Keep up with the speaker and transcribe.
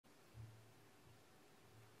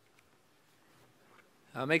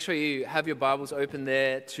Make sure you have your Bibles open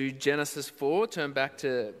there to Genesis 4. Turn back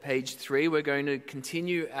to page 3. We're going to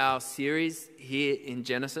continue our series here in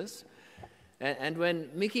Genesis. And when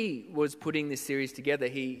Mickey was putting this series together,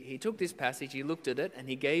 he took this passage, he looked at it, and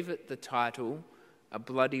he gave it the title, A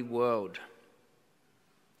Bloody World.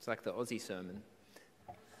 It's like the Aussie sermon.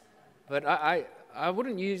 But I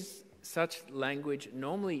wouldn't use such language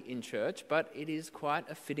normally in church, but it is quite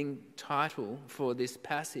a fitting title for this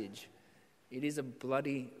passage. It is a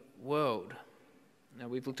bloody world. Now,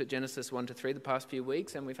 we've looked at Genesis 1 to 3 the past few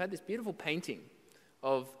weeks, and we've had this beautiful painting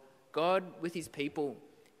of God with his people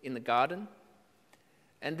in the garden.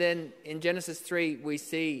 And then in Genesis 3, we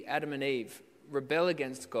see Adam and Eve rebel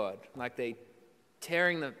against God, like they're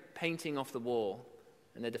tearing the painting off the wall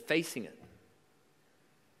and they're defacing it.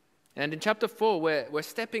 And in chapter 4, we're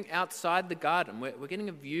stepping outside the garden. We're getting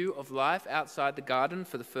a view of life outside the garden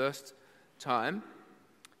for the first time.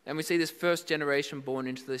 And we see this first generation born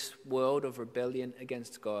into this world of rebellion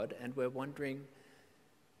against God, and we're wondering,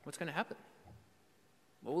 what's going to happen?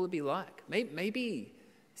 What will it be like? Maybe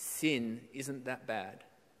sin isn't that bad.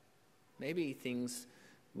 Maybe things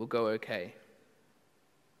will go okay.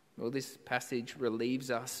 Well, this passage relieves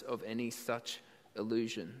us of any such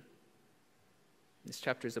illusion. This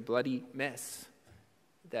chapter is a bloody mess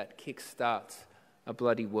that kickstarts a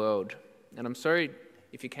bloody world. And I'm sorry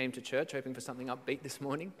if you came to church hoping for something upbeat this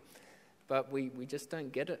morning, but we just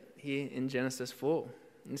don't get it here in Genesis 4.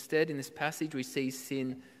 Instead, in this passage, we see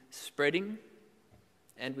sin spreading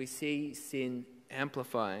and we see sin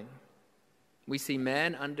amplifying. We see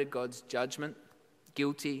man under God's judgment,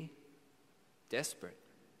 guilty, desperate.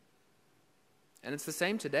 And it's the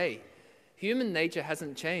same today. Human nature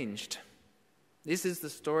hasn't changed. This is the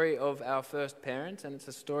story of our first parents, and it's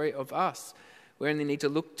a story of us. We only need to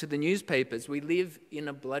look to the newspapers. We live in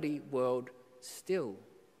a bloody world still.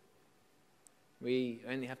 We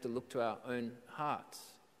only have to look to our own hearts.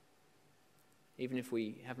 Even if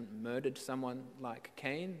we haven't murdered someone like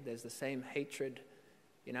Cain, there's the same hatred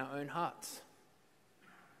in our own hearts.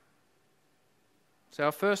 So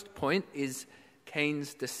our first point is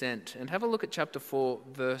Cain's descent. And have a look at chapter 4,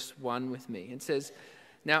 verse 1 with me. It says,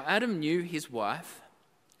 "Now Adam knew his wife,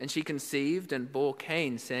 and she conceived and bore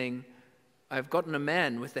Cain, saying, I have gotten a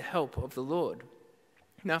man with the help of the Lord."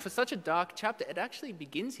 Now, for such a dark chapter, it actually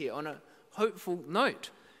begins here on a hopeful note.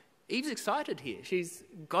 Eve's excited here. She's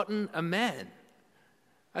gotten a man.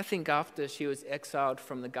 I think after she was exiled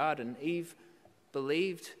from the garden, Eve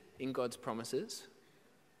believed in God's promises,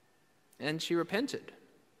 and she repented.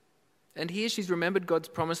 And here she's remembered God's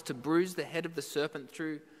promise to bruise the head of the serpent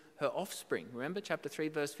through her offspring. Remember chapter 3,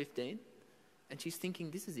 verse 15? And she's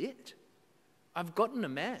thinking, this is it. I've gotten a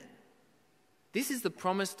man. This is the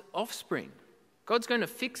promised offspring. God's going to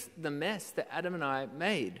fix the mess that Adam and I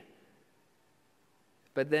made.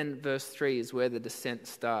 But then verse 3 is where the descent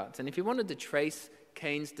starts. And if you wanted to trace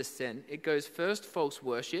Cain's descent, it goes first false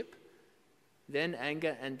worship, then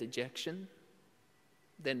anger and dejection,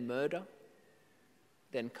 then murder,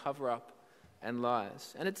 then cover-up and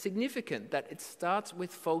lies. And it's significant that it starts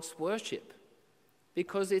with false worship,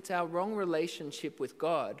 because it's our wrong relationship with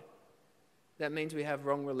God that means we have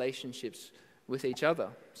wrong relationships with each other.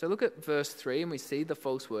 So look at verse 3 and we see the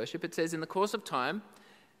false worship. It says, "In the course of time,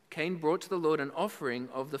 Cain brought to the Lord an offering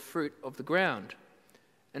of the fruit of the ground.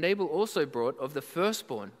 And Abel also brought of the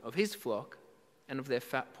firstborn of his flock and of their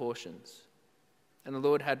fat portions. And the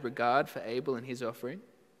Lord had regard for Abel and his offering,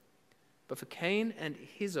 but for Cain and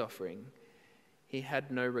his offering he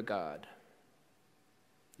had no regard."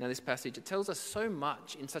 Now this passage, it tells us so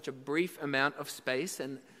much in such a brief amount of space,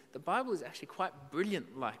 and the Bible is actually quite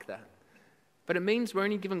brilliant like that. But it means we're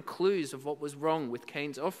only given clues of what was wrong with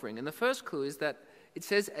Cain's offering. And the first clue is that it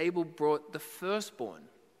says Abel brought the firstborn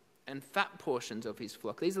and fat portions of his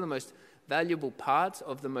flock. These are the most valuable parts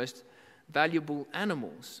of the most valuable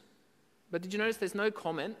animals. But did you notice there's no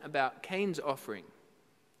comment about Cain's offering?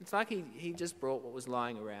 It's like he just brought what was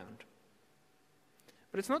lying around.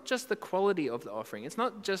 But it's not just the quality of the offering. It's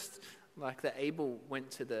not just like that Abel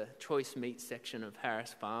went to the choice meat section of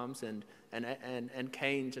Harris Farms and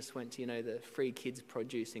Cain just went to, the free kids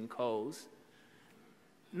produce in Coles.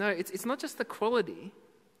 No, it's not just the quality.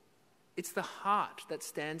 It's the heart that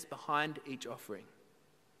stands behind each offering.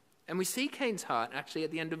 And we see Cain's heart actually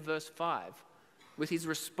at the end of verse 5 with his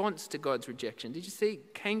response to God's rejection. Did you see?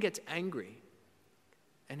 Cain gets angry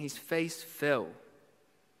and his face fell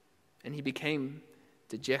and he became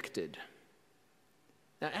dejected.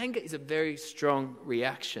 Now, anger is a very strong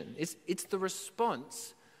reaction. It's the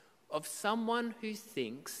response of someone who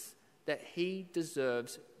thinks that he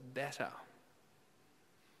deserves better.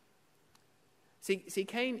 See,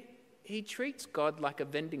 Cain he treats God like a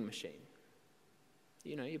vending machine.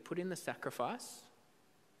 You know, you put in the sacrifice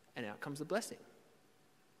and out comes the blessing.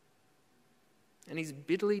 And he's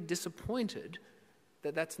bitterly disappointed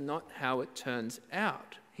that that's not how it turns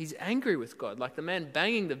out. He's angry with God, like the man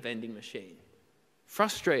banging the vending machine,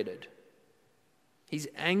 frustrated. He's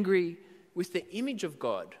angry with the image of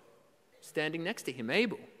God standing next to him,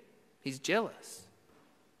 Abel. He's jealous.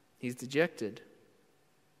 He's dejected.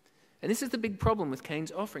 And this is the big problem with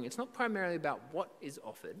Cain's offering. It's not primarily about what is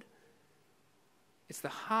offered. It's the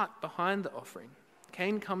heart behind the offering.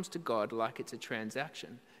 Cain comes to God like it's a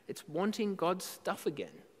transaction. It's wanting God's stuff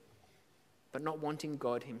again, but not wanting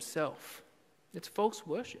God himself. It's false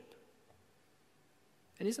worship.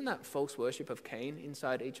 And isn't that false worship of Cain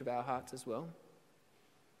inside each of our hearts as well?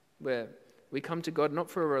 Where we come to God not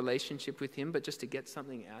for a relationship with him, but just to get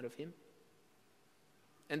something out of him.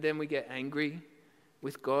 And then we get angry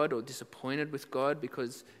with God or disappointed with God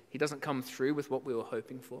because he doesn't come through with what we were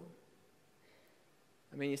hoping for.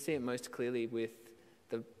 I mean, you see it most clearly with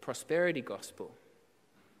the prosperity gospel.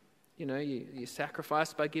 You know, you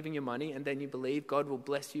sacrifice by giving your money and then you believe God will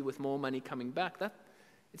bless you with more money coming back.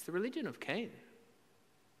 It's the religion of Cain.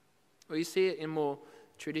 Or you see it in more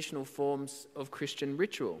traditional forms of Christian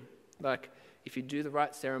ritual. Like if you do the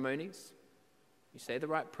right ceremonies, you say the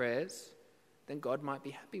right prayers, then God might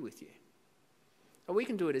be happy with you. Or we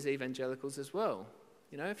can do it as evangelicals as well.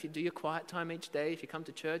 You know, if you do your quiet time each day, if you come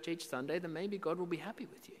to church each Sunday, then maybe God will be happy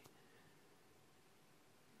with you.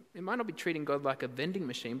 It might not be treating God like a vending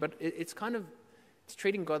machine, but it's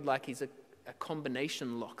treating God like he's a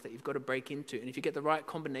combination lock that you've got to break into. And if you get the right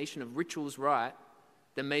combination of rituals right,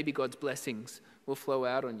 then maybe God's blessings will flow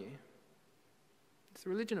out on you. It's the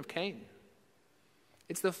religion of Cain.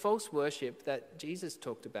 It's the false worship that Jesus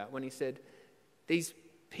talked about when he said, these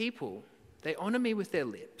people, they honor me with their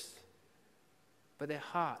lips, but their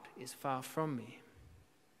heart is far from me.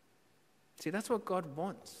 See, that's what God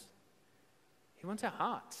wants. He wants our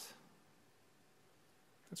hearts.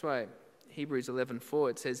 That's why Hebrews 11:4,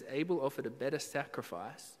 it says, Abel offered a better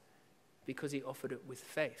sacrifice because he offered it with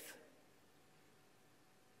faith.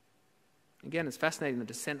 Again, it's fascinating. The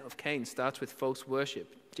descent of Cain starts with false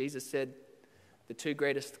worship. Jesus said the two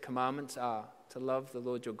greatest commandments are to love the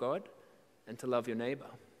Lord your God and to love your neighbor.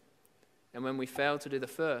 And when we fail to do the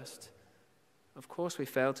first, of course we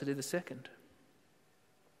fail to do the second.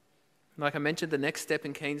 Like I mentioned, the next step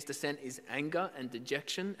in Cain's descent is anger and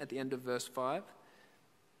dejection at the end of verse 5.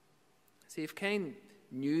 See, if Cain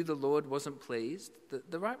knew the Lord wasn't pleased,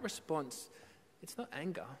 the right response, it's not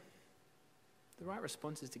anger. The right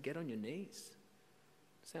response is to get on your knees.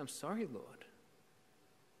 Say, I'm sorry, Lord.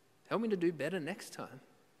 Help me to do better next time.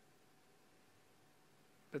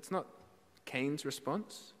 That's not Cain's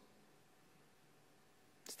response.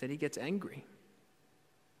 Instead, he gets angry.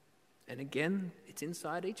 And again, it's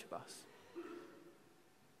inside each of us.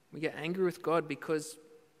 We get angry with God because,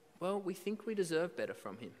 well, we think we deserve better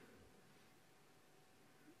from him.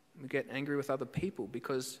 We get angry with other people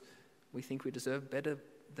because we think we deserve better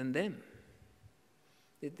than them.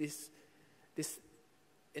 This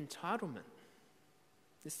entitlement,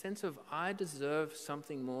 this sense of I deserve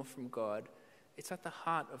something more from God, it's at the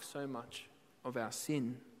heart of so much of our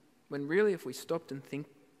sin. When really, if we stopped and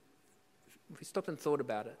thought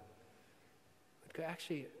about it, we'd go,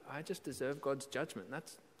 actually, I just deserve God's judgment.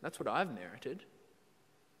 That's what I've merited.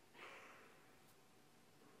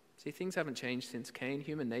 See, things haven't changed since Cain.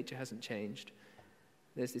 Human nature hasn't changed.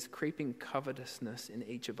 There's this creeping covetousness in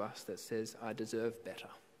each of us that says, I deserve better,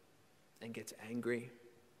 and gets angry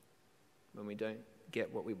when we don't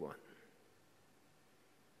get what we want.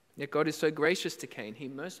 Yet God is so gracious to Cain. He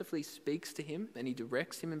mercifully speaks to him and he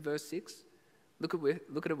directs him in verse 6. Look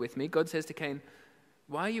at it with me. God says to Cain,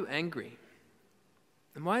 why are you angry?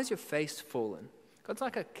 And why is your face fallen? God's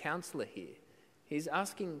like a counselor here. He's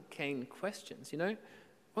asking Cain questions. You know,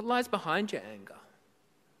 what lies behind your anger?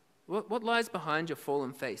 What lies behind your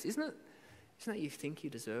fallen face? Isn't it you think you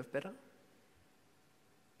deserve better?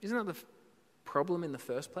 Isn't that the problem in the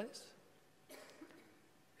first place?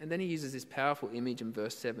 And then he uses this powerful image in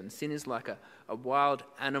verse 7. Sin is like a wild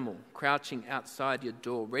animal crouching outside your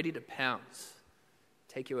door, ready to pounce,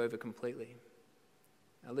 take you over completely.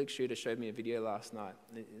 Now, Luke Shooter showed me a video last night.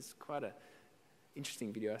 It's quite an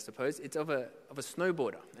interesting video, I suppose. It's of a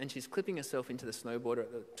snowboarder, and she's clipping herself into the snowboarder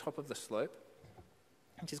at the top of the slope.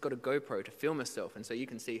 And she's got a GoPro to film herself, and so you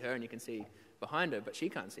can see her and you can see behind her, but she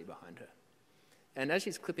can't see behind her. And as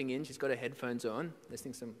she's clipping in, she's got her headphones on,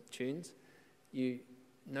 listening to some tunes. You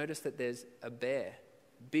notice that there's a bear,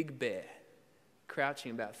 big bear,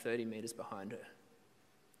 crouching about 30 meters behind her.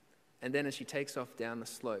 And then as she takes off down the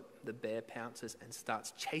slope, the bear pounces and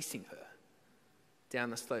starts chasing her down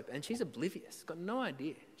the slope. And she's oblivious, got no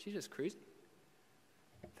idea. She's just cruising.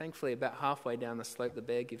 Thankfully, about halfway down the slope, the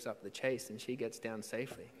bear gives up the chase and she gets down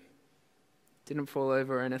safely. Didn't fall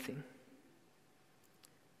over or anything.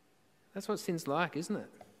 That's what sin's like, isn't it?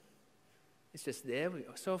 It's just there.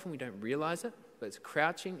 So often we don't realize it, but it's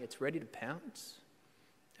crouching, it's ready to pounce.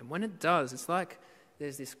 And when it does, it's like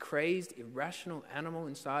there's this crazed, irrational animal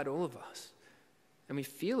inside all of us. And we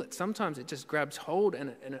feel it. Sometimes it just grabs hold and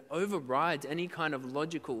it overrides any kind of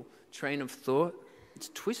logical train of thought. It's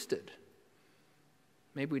twisted.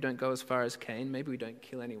 Maybe we don't go as far as Cain. Maybe we don't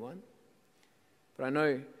kill anyone. But I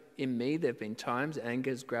know in me there have been times anger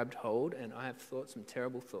has grabbed hold and I have thought some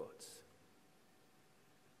terrible thoughts.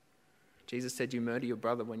 Jesus said you murder your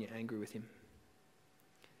brother when you're angry with him.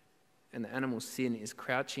 And the animal sin is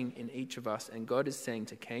crouching in each of us. And God is saying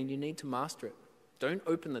to Cain, you need to master it. Don't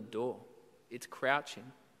open the door. It's crouching.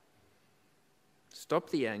 Stop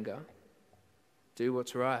the anger. Do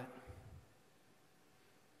what's right.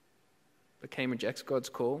 But Cain rejects God's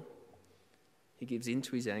call. He gives in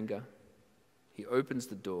to his anger. He opens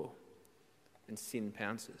the door. And sin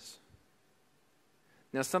pounces.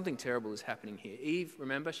 Now something terrible is happening here. Eve,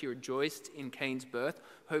 remember, she rejoiced in Cain's birth,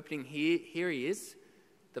 hoping here he is,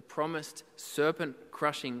 the promised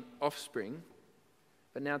serpent-crushing offspring.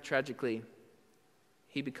 But now, tragically,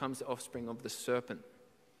 he becomes the offspring of the serpent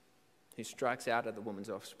who strikes out at the woman's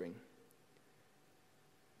offspring.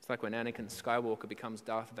 It's like when Anakin Skywalker becomes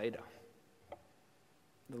Darth Vader.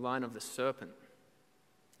 The line of the serpent.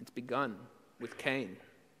 It's begun with Cain.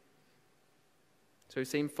 So we've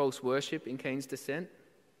seen false worship in Cain's descent.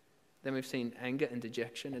 Then we've seen anger and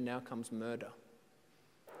dejection, and now comes murder.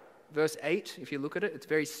 Verse 8, if you look at it, it's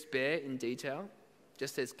very spare in detail.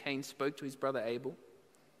 Just says Cain spoke to his brother Abel,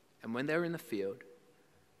 and when they were in the field,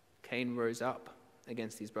 Cain rose up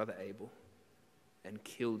against his brother Abel and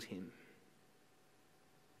killed him.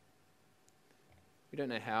 We don't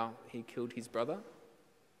know how he killed his brother.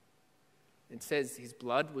 It says his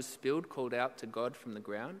blood was spilled, called out to God from the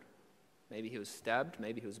ground. Maybe he was stabbed,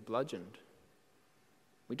 maybe he was bludgeoned.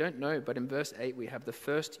 We don't know, but in verse 8 we have the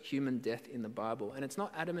first human death in the Bible. And it's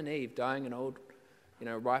not Adam and Eve dying an old,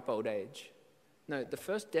 ripe old age. No, the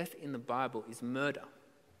first death in the Bible is murder.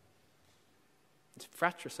 It's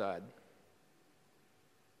fratricide.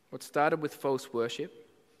 What started with false worship,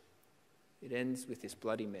 it ends with this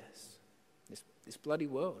bloody mess, this bloody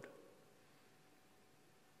world.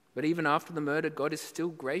 But even after the murder, God is still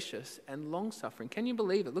gracious and long-suffering. Can you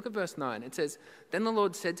believe it? Look at verse 9. It says, then the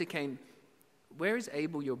Lord said to Cain, where is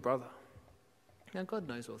Abel your brother? Now God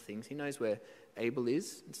knows all things. He knows where Abel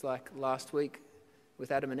is. It's like last week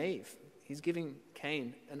with Adam and Eve. He's giving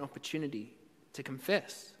Cain an opportunity to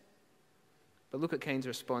confess. But look at Cain's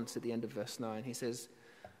response at the end of verse 9. He says,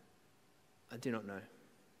 I do not know.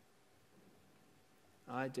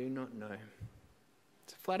 I do not know.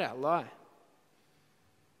 It's a flat-out lie.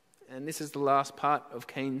 And this is the last part of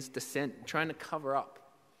Cain's descent, trying to cover up,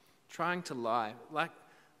 trying to lie, like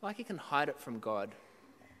he can hide it from God.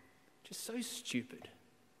 Just so stupid.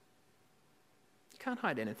 You can't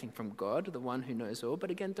hide anything from God, the one who knows all.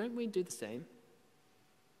 But again, don't we do the same?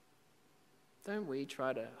 Don't we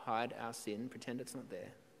try to hide our sin, pretend it's not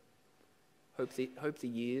there? Hope the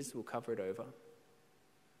years will cover it over.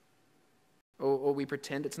 Or we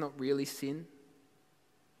pretend it's not really sin.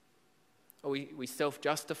 Or we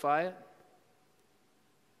self-justify it.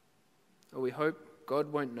 Or we hope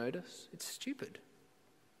God won't notice. It's stupid.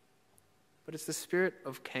 But it's the spirit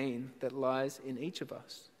of Cain that lies in each of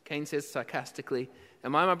us. Cain says sarcastically,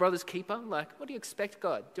 am I my brother's keeper? Like, what do you expect,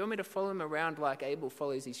 God? Do you want me to follow him around like Abel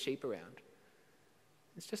follows his sheep around?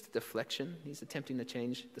 It's just a deflection. He's attempting to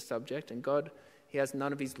change the subject. And God, he has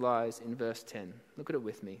none of his lies in verse 10. Look at it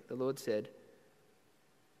with me. The Lord said,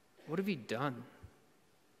 what have you done?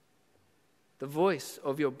 The voice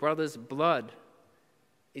of your brother's blood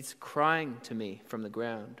is crying to me from the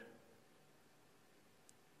ground.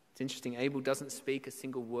 It's interesting, Abel doesn't speak a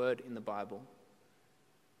single word in the Bible,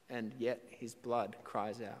 and yet his blood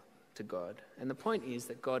cries out to God. And the point is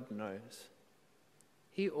that God knows.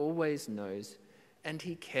 He always knows, and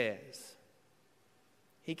he cares.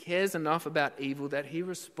 He cares enough about evil that he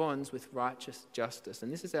responds with righteous justice.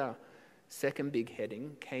 And this is our second big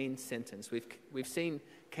heading, Cain's sentence. We've seen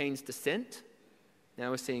Cain's descent, now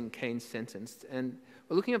we're seeing Cain's sentence. And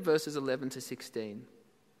we're looking at verses 11 to 16.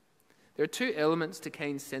 There are two elements to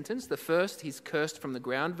Cain's sentence. The first, he's cursed from the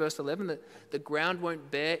ground. Verse 11, that the ground won't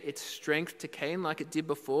bear its strength to Cain like it did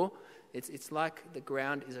before. It's like the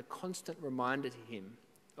ground is a constant reminder to him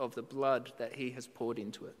of the blood that he has poured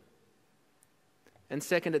into it. And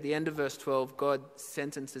second, at the end of verse 12, God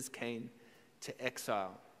sentences Cain to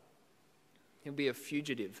exile. He'll be a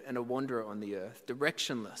fugitive and a wanderer on the earth,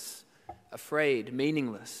 directionless, afraid,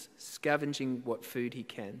 meaningless, scavenging what food he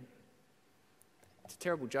can. It's a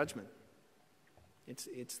terrible judgment.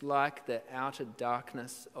 It's like the outer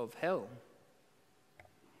darkness of hell.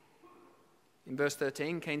 In verse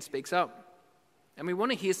 13, Cain speaks up. And we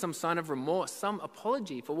want to hear some sign of remorse, some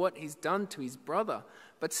apology for what he's done to his brother.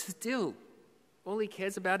 But still, all he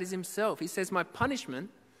cares about is himself. He says, my punishment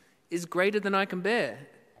is greater than I can bear.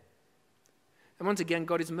 And once again,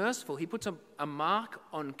 God is merciful. He puts a mark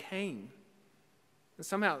on Cain. And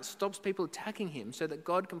somehow it stops people attacking him so that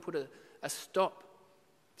God can put a stop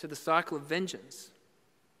to the cycle of vengeance.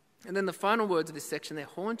 And then the final words of this section, they're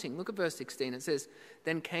haunting. Look at verse 16. It says,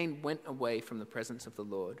 then Cain went away from the presence of the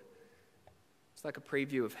Lord. It's like a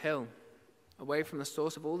preview of hell. Away from the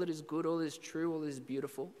source of all that is good, all that is true, all that is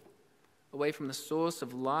beautiful. Away from the source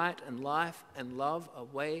of light and life and love.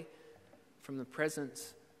 Away from the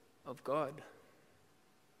presence of God.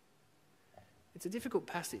 It's a difficult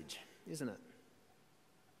passage, isn't it?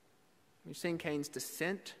 We've seen Cain's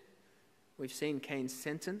descent. We've seen Cain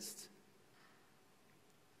sentenced.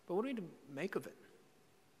 But what are we to make of it?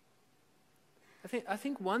 I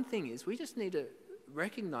think one thing is we just need to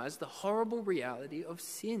recognize the horrible reality of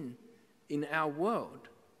sin in our world.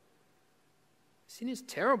 Sin is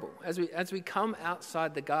terrible. As we come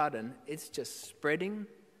outside the garden, it's just spreading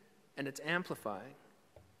and it's amplifying.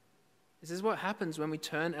 This is what happens when we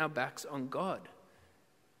turn our backs on God.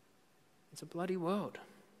 It's a bloody world.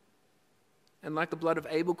 And like the blood of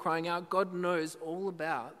Abel crying out, God knows all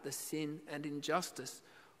about the sin and injustice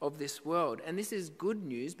of this world. And this is good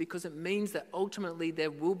news because it means that ultimately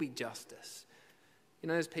there will be justice. You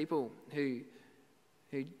know, there's people who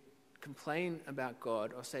complain about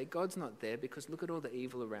God or say God's not there because look at all the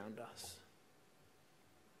evil around us.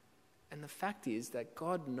 And the fact is that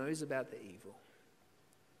God knows about the evil.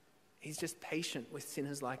 He's just patient with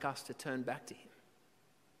sinners like us to turn back to him.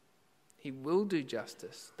 He will do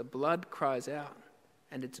justice. The blood cries out,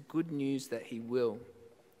 and it's good news that he will.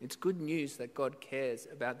 It's good news that God cares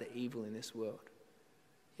about the evil in this world.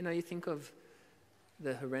 You know, you think of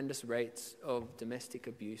the horrendous rates of domestic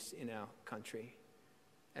abuse in our country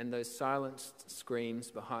and those silenced screams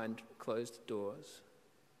behind closed doors.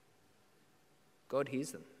 God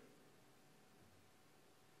hears them.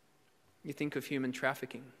 You think of human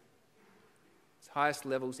trafficking. It's highest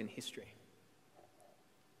levels in history.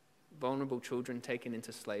 Vulnerable children taken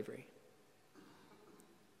into slavery.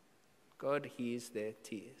 God hears their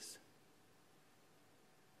tears.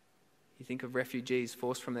 You think of refugees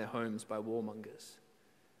forced from their homes by warmongers.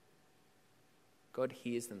 God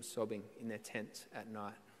hears them sobbing in their tents at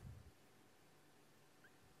night.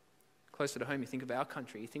 Closer to home, you think of our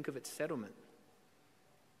country, you think of its settlement.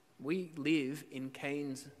 We live in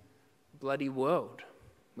Cain's bloody world.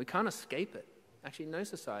 We can't escape it. Actually, no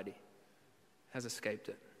society has escaped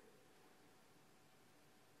it.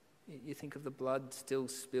 You think of the blood still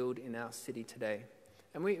spilled in our city today.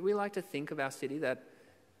 And we like to think of our city that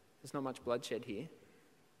there's not much bloodshed here.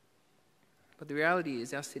 But the reality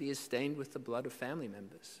is our city is stained with the blood of family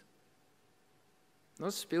members.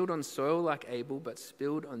 Not spilled on soil like Abel, but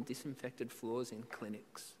spilled on disinfected floors in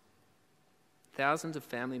clinics. Thousands of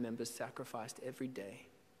family members sacrificed every day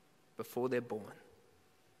before they're born.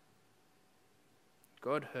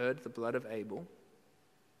 God heard the blood of Abel,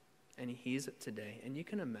 and he hears it today. And you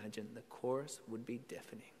can imagine the chorus would be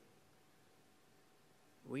deafening.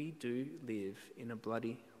 We do live in a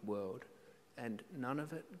bloody world, and none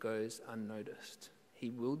of it goes unnoticed. He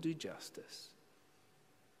will do justice.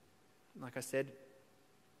 Like I said,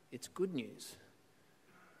 it's good news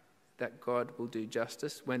that God will do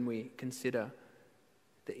justice when we consider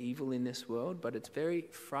the evil in this world, but it's very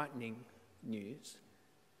frightening news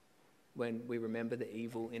when we remember the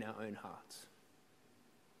evil in our own hearts.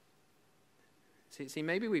 See,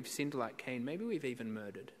 maybe we've sinned like Cain, maybe we've even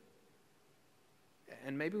murdered.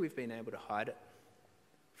 And maybe we've been able to hide it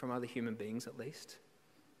from other human beings at least.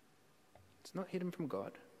 It's not hidden from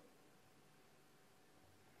God.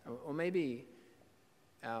 Or maybe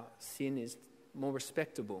our sin is more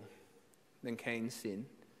respectable than Cain's sin.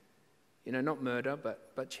 You know, not murder,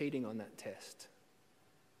 but cheating on that test.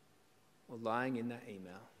 Or lying in that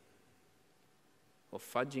email. Or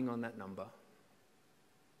fudging on that number.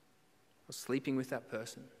 Or sleeping with that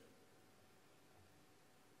person.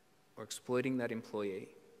 Or exploiting that employee.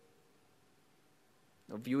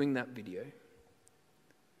 Or viewing that video.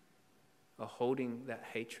 Or holding that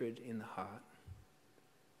hatred in the heart.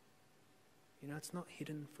 You know, it's not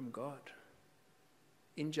hidden from God.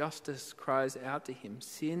 Injustice cries out to him.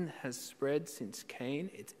 Sin has spread since Cain.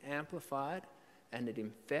 It's amplified, and it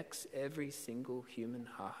infects every single human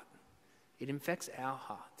heart. It infects our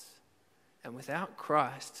hearts. And without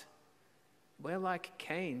Christ, we're like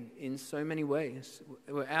Cain in so many ways.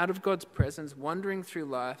 We're out of God's presence, wandering through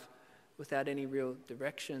life without any real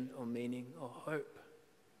direction or meaning or hope.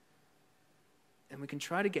 And we can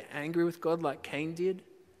try to get angry with God like Cain did.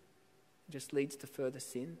 It just leads to further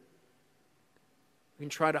sin. We can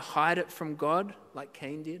try to hide it from God like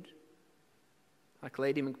Cain did. Like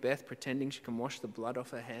Lady Macbeth pretending she can wash the blood off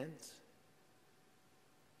her hands.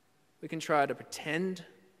 We can try to pretend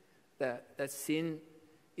that sin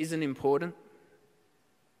isn't important.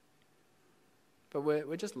 But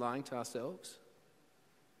we're just lying to ourselves.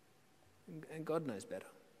 And God knows better.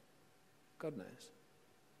 God knows.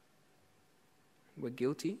 We're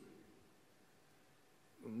guilty.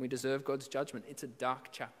 We deserve God's judgment. It's a dark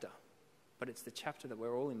chapter, but it's the chapter that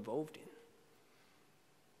we're all involved in.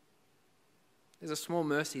 There's a small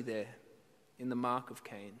mercy there in the mark of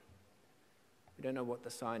Cain. We don't know what the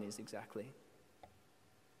sign is exactly.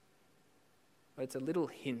 But it's a little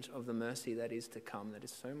hint of the mercy that is to come, that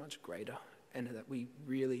is so much greater and that we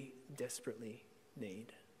really desperately need.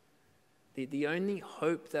 The only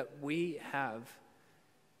hope that we have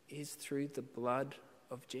is through the blood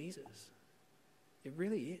of Jesus. It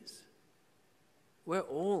really is. We're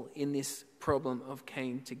all in this problem of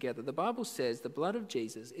Cain together. The Bible says the blood of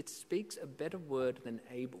Jesus, it speaks a better word than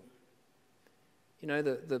Abel. You know,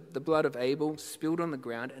 the blood of Abel spilled on the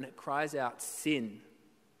ground and it cries out sin.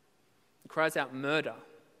 It cries out murder.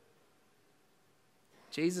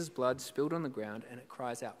 Jesus' blood spilled on the ground and it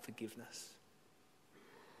cries out forgiveness.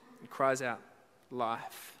 It cries out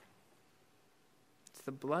life. It's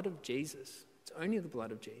the blood of Jesus. It's only the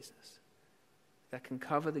blood of Jesus that can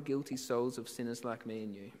cover the guilty souls of sinners like me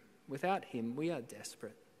and you. Without him, we are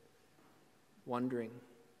desperate, wandering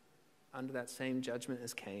under that same judgment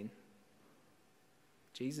as Cain.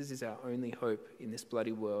 Jesus is our only hope in this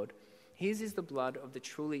bloody world. His is the blood of the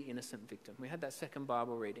truly innocent victim. We had that second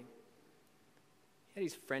Bible reading. He had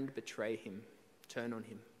his friend betray him, turn on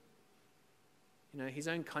him. You know, his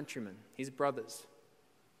own countrymen, his brothers,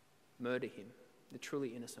 murder him, the truly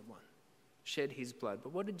innocent one, shed his blood.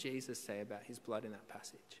 But what did Jesus say about his blood in that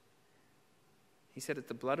passage? He said it's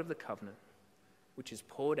the blood of the covenant, which is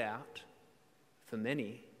poured out for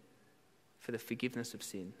many for the forgiveness of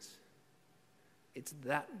sins. It's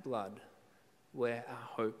that blood where our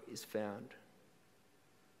hope is found.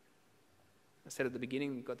 I said at the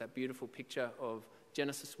beginning, we've got that beautiful picture of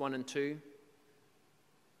Genesis 1 and 2,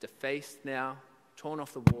 defaced now, torn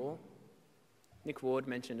off the wall. Nick Ward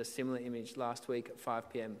mentioned a similar image last week at 5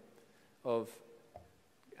 p.m. of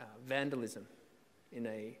vandalism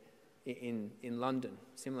in London.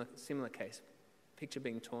 Similar case, picture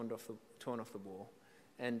being torn off the wall.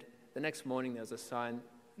 And the next morning there was a sign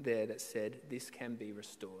there that said, "This can be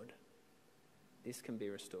restored. This can be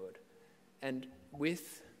restored." And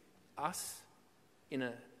with us in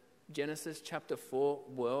a Genesis chapter 4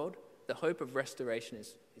 world, the hope of restoration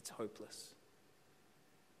it's hopeless.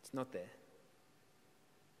 It's not there.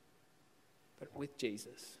 But with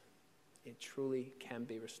Jesus, it truly can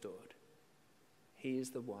be restored. He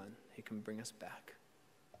is the one who can bring us back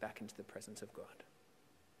into the presence of God.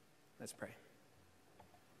 Let's pray.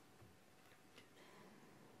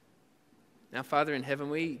 Now, Father in heaven,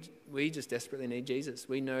 we just desperately need Jesus.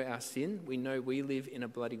 We know our sin. We know we live in a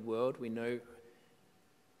bloody world. We know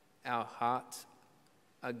our hearts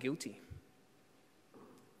are guilty.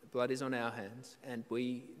 The blood is on our hands, and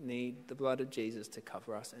we need the blood of Jesus to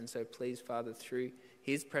cover us. And so please, Father, through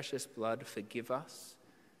his precious blood, forgive us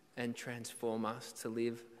and transform us to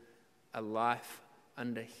live a life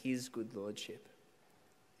under his good lordship.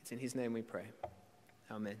 It's in his name we pray.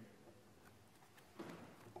 Amen.